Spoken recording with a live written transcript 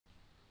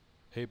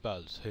Hey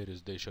pals, here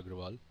is Desh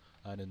Agrawal,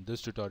 and in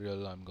this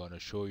tutorial I'm gonna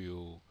show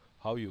you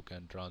how you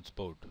can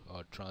transport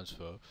or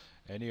transfer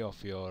any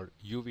of your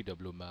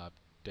UVW map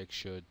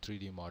textured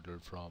 3D model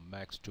from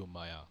Max to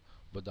Maya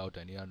without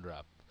any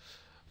unwrap.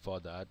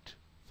 For that,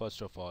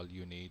 first of all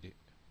you need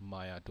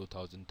Maya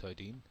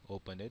 2013,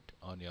 open it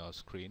on your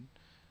screen.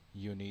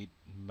 You need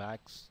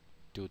Max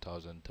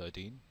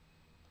 2013,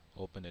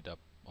 open it up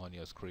on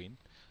your screen.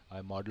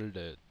 I modeled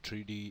a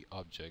 3D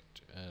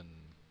object in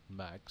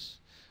Max.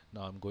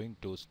 Now I'm going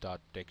to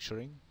start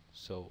texturing.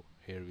 So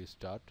here we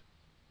start.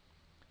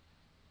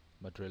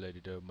 Material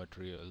editor,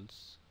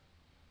 materials,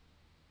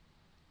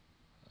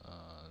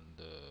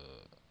 and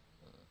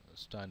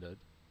standard.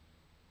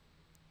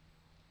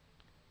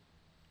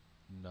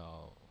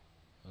 Now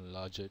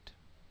enlarge it.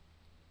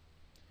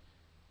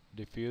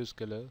 Diffuse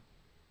color,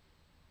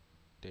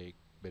 take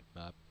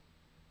bitmap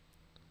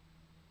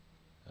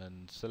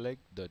and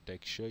select the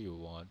texture you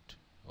want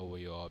over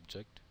your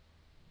object.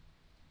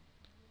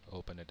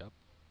 Open it up.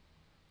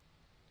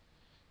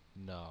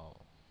 Now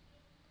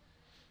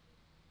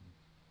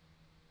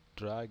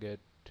drag it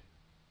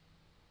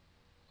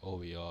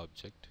over your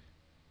object.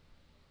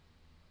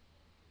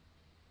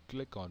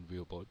 Click on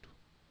viewport.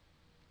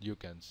 You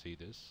can see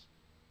this.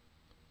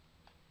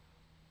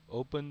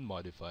 Open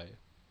modify.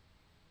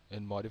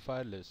 In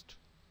modifier list,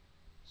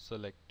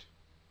 select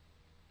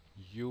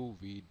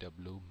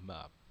UVW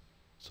map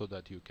so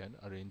that you can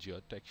arrange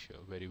your texture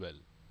very well.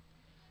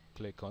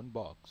 Click on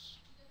box.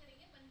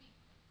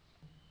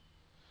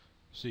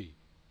 See,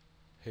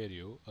 here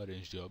you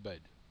arranged your bed.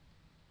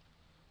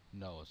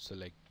 Now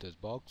select this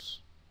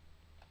box.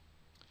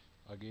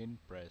 Again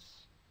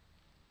press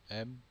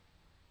M,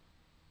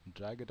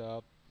 drag it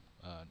up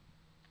and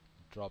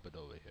drop it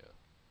over here.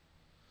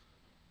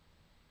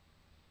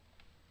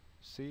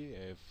 See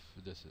if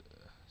this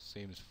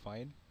seems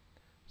fine.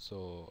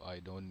 So I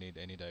don't need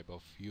any type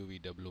of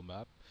UVW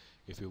map.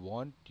 If you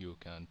want, you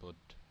can put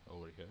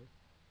over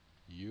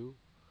here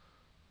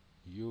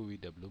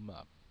UVW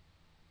map.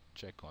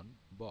 Check on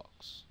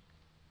box.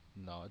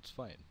 Now it's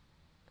fine.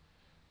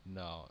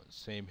 Now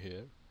same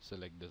here,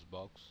 select this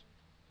box,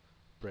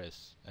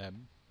 press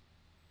M,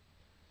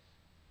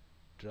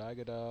 drag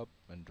it up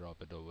and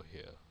drop it over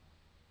here.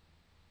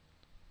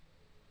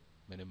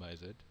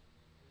 Minimize it.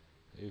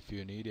 If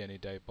you need any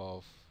type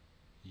of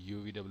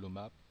UVW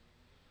map,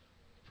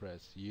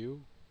 press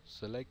U,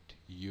 select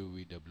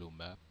UVW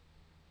map,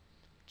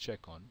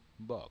 check on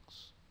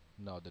box.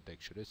 Now the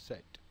texture is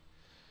set.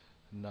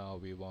 Now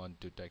we want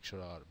to texture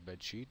our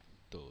bed sheet,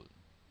 so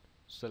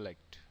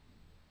select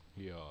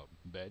your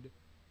bed,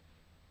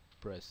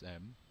 press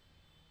M,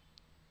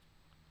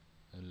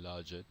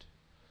 enlarge it,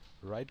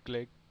 right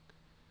click,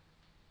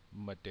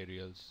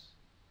 materials,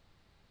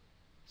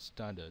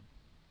 standard,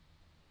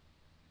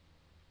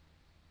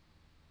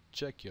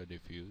 check your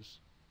diffuse,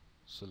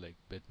 select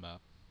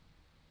bitmap,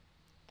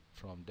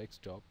 from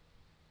desktop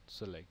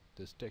select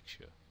this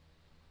texture,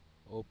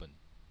 open.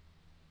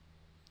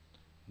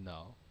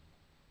 Now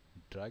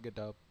drag it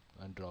up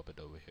and drop it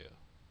over here.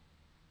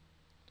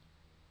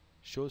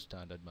 Show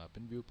standard map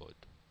in viewport.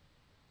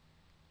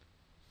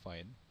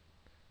 Fine,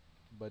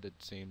 but it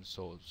seems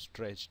so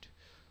stretched,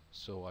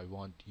 so I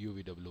want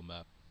UVW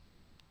map.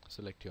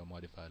 Select your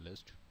modifier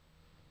list,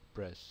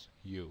 press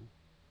U,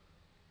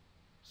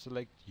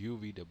 select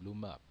UVW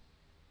map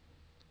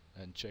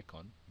and check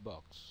on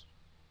box.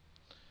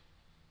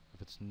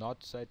 If it's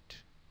not set,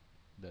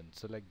 then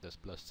select this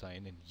plus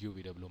sign in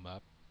UVW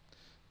map,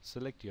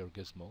 select your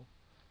gizmo,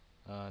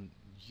 and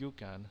you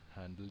can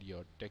handle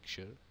your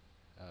texture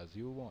as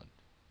you want.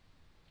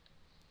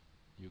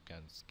 You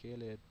can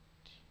scale it,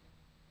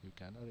 you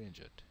can arrange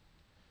it.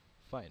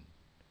 Fine.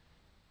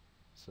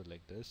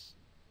 Select this,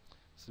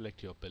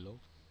 select your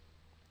pillow,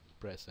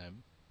 press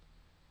M,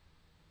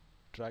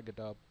 drag it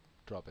up,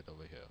 drop it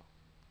over here.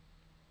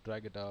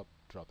 Drag it up,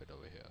 drop it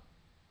over here.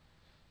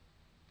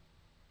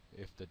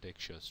 If the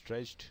texture is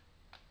stretched,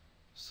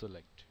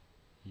 select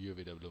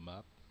UVW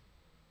map.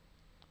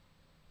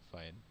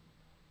 Fine.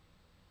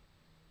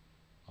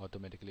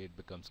 Automatically it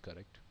becomes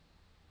correct.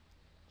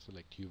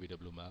 Select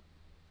UVW map.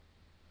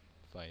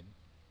 Fine.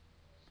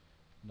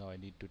 Now I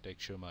need to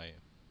texture my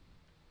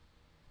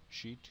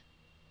sheet.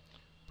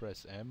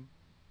 Press M,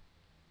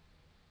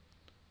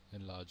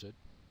 enlarge it,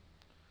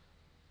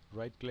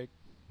 right click,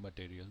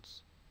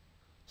 materials,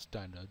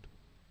 standard,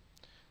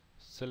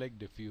 select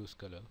diffuse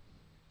color,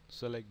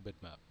 select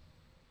bitmap.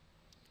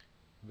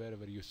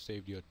 Wherever you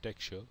saved your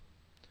texture,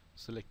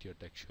 select your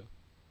texture,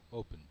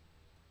 open.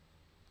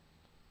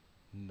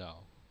 Now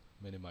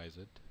minimize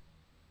it,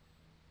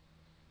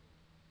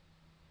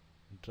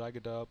 drag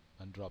it up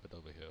and drop it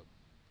over here.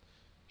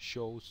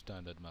 Show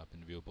standard map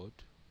in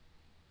viewport.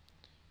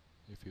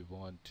 If you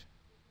want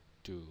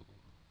to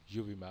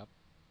UV map,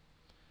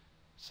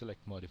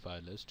 select modifier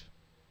list,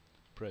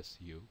 press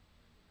U,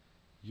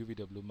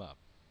 UVW map,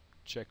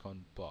 check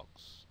on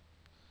box.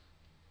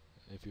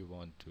 If you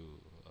want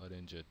to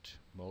arrange it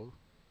more,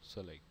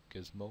 select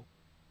gizmo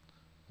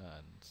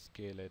and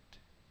scale it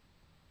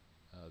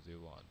as you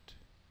want.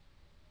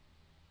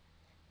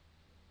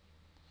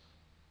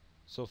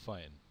 So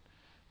fine.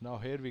 Now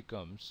here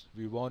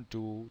we want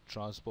to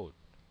transport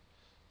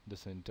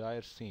this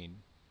entire scene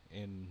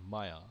in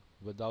Maya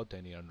without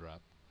any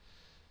unwrap.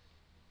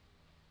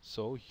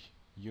 So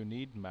you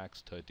need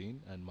Max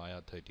 13 and Maya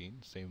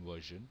 13, same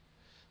version.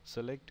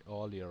 Select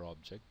all your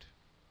object,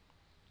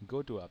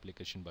 go to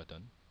application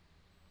button,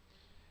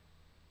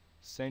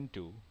 send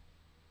to,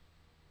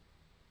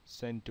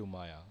 send to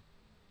Maya,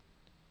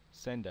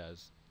 send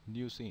as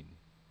new scene.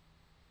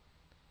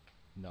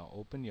 Now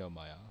open your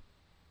Maya,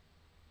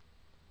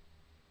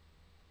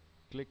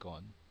 click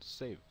on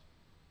save.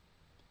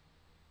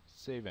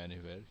 Save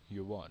anywhere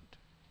you want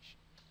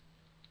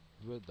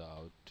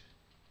without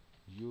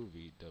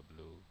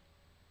UVW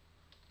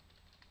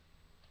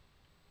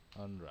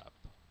unwrap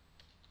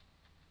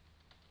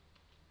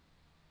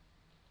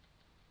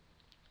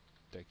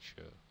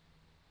texture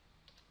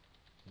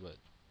with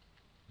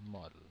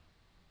model.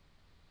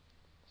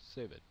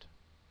 Save it.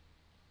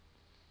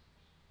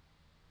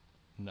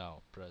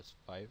 Now press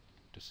 5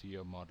 to see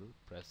your model,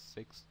 press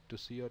 6 to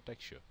see your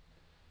texture.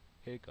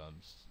 Here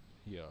comes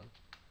here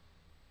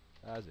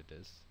as it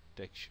is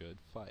textured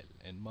file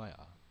in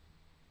Maya.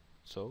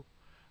 So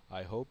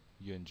I hope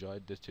you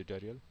enjoyed this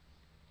tutorial.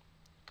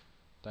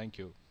 Thank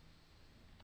you.